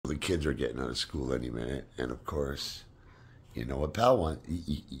the kids are getting out of school any minute. And of course, you know what pal wants?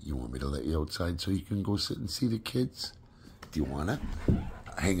 You want me to let you outside so you can go sit and see the kids? Do you want to?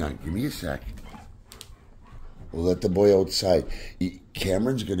 Hang on, give me a sec. We'll let the boy outside.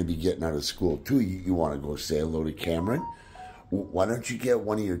 Cameron's going to be getting out of school too. You want to go say hello to Cameron? Why don't you get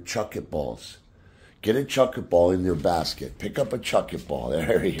one of your chuck-it balls? Get a chuck-it ball in your basket. Pick up a chuck-it ball.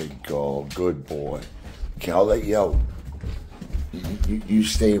 There you go. Good boy. Okay, I'll let you out. You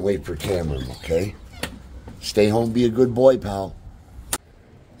stay and wait for Cameron, okay? Stay home, be a good boy, pal.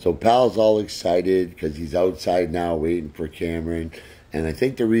 So pal's all excited because he's outside now waiting for Cameron. And I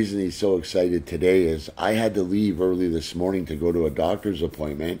think the reason he's so excited today is I had to leave early this morning to go to a doctor's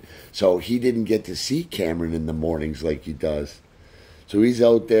appointment. So he didn't get to see Cameron in the mornings like he does. So he's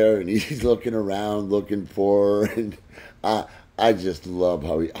out there and he's looking around, looking for her. And I just love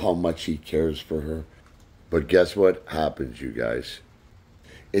how much he cares for her. But guess what happens, you guys?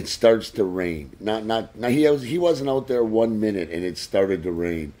 It starts to rain. He wasn't out there 1 minute and it started to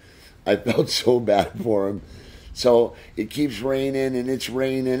rain. I felt so bad for him. So it keeps raining and it's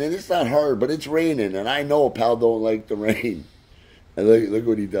not hard, but it's raining. And I know pal don't like the rain. And look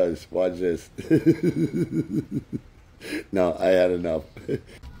what he does. Watch this. No, I had enough.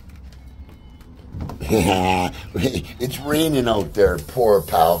 It's raining out there, poor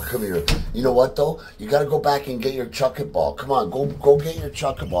pal. Come here. You know what though? You got to go back and get your chuck-it ball. Come on, go get your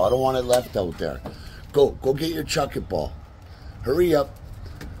chuck-it ball. I don't want it left out there. Go get your chuck-it ball. Hurry up.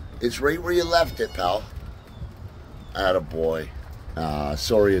 It's right where you left it, pal. Attaboy.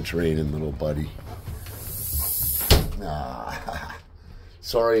 Sorry it's raining, little buddy.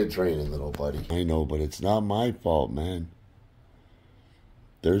 Sorry it's raining, little buddy. I know, but it's not my fault, man.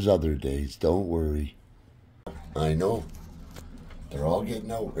 There's other days, don't worry. I know. They're all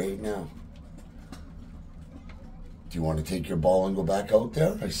getting out right now. Do you want to take your ball and go back out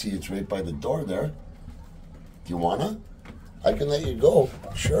there? I see it's right by the door there. Do you wanna? I can let you go.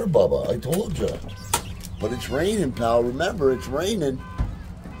 Sure, Bubba, I told you. But it's raining, pal. Remember, it's raining.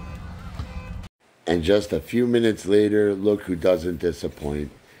 And just a few minutes later, look who doesn't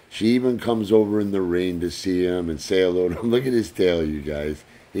disappoint. She even comes over in the rain to see him and say hello to him. Look at his tail, you guys.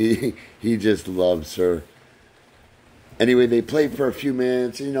 He just loves her. Anyway, they play for a few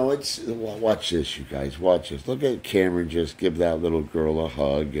minutes. You know, watch this, you guys. Watch this. Look at Cameron just give that little girl a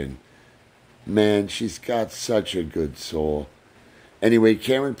hug. And, man, she's got such a good soul. Anyway,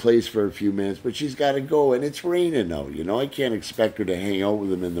 Cameron plays for a few minutes, but she's got to go, and it's raining now. You know, I can't expect her to hang out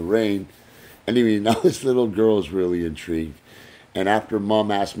with him in the rain. Anyway, now this little girl's really intrigued. And after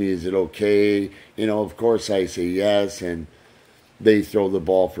Mom asked me, is it okay? You know, of course I say yes, and they throw the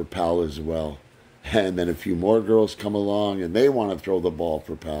ball for pal as well. And then a few more girls come along, and they want to throw the ball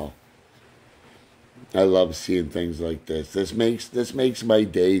for pal. I love seeing things like this. This makes my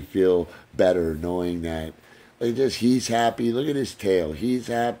day feel better knowing that. Like this, he's happy. Look at his tail. He's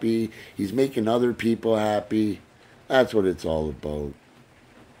happy. He's making other people happy. That's what it's all about.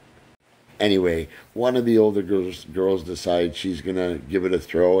 Anyway, one of the older girls decides she's going to give it a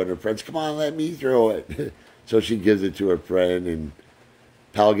throw, and her friends, come on, let me throw it. So she gives it to her friend, and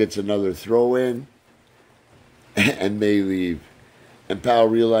pal gets another throw in, and they leave. And pal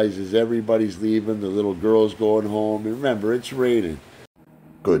realizes everybody's leaving, the little girl's going home, and remember, it's raining.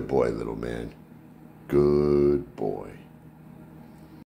 Good boy, little man. Good boy.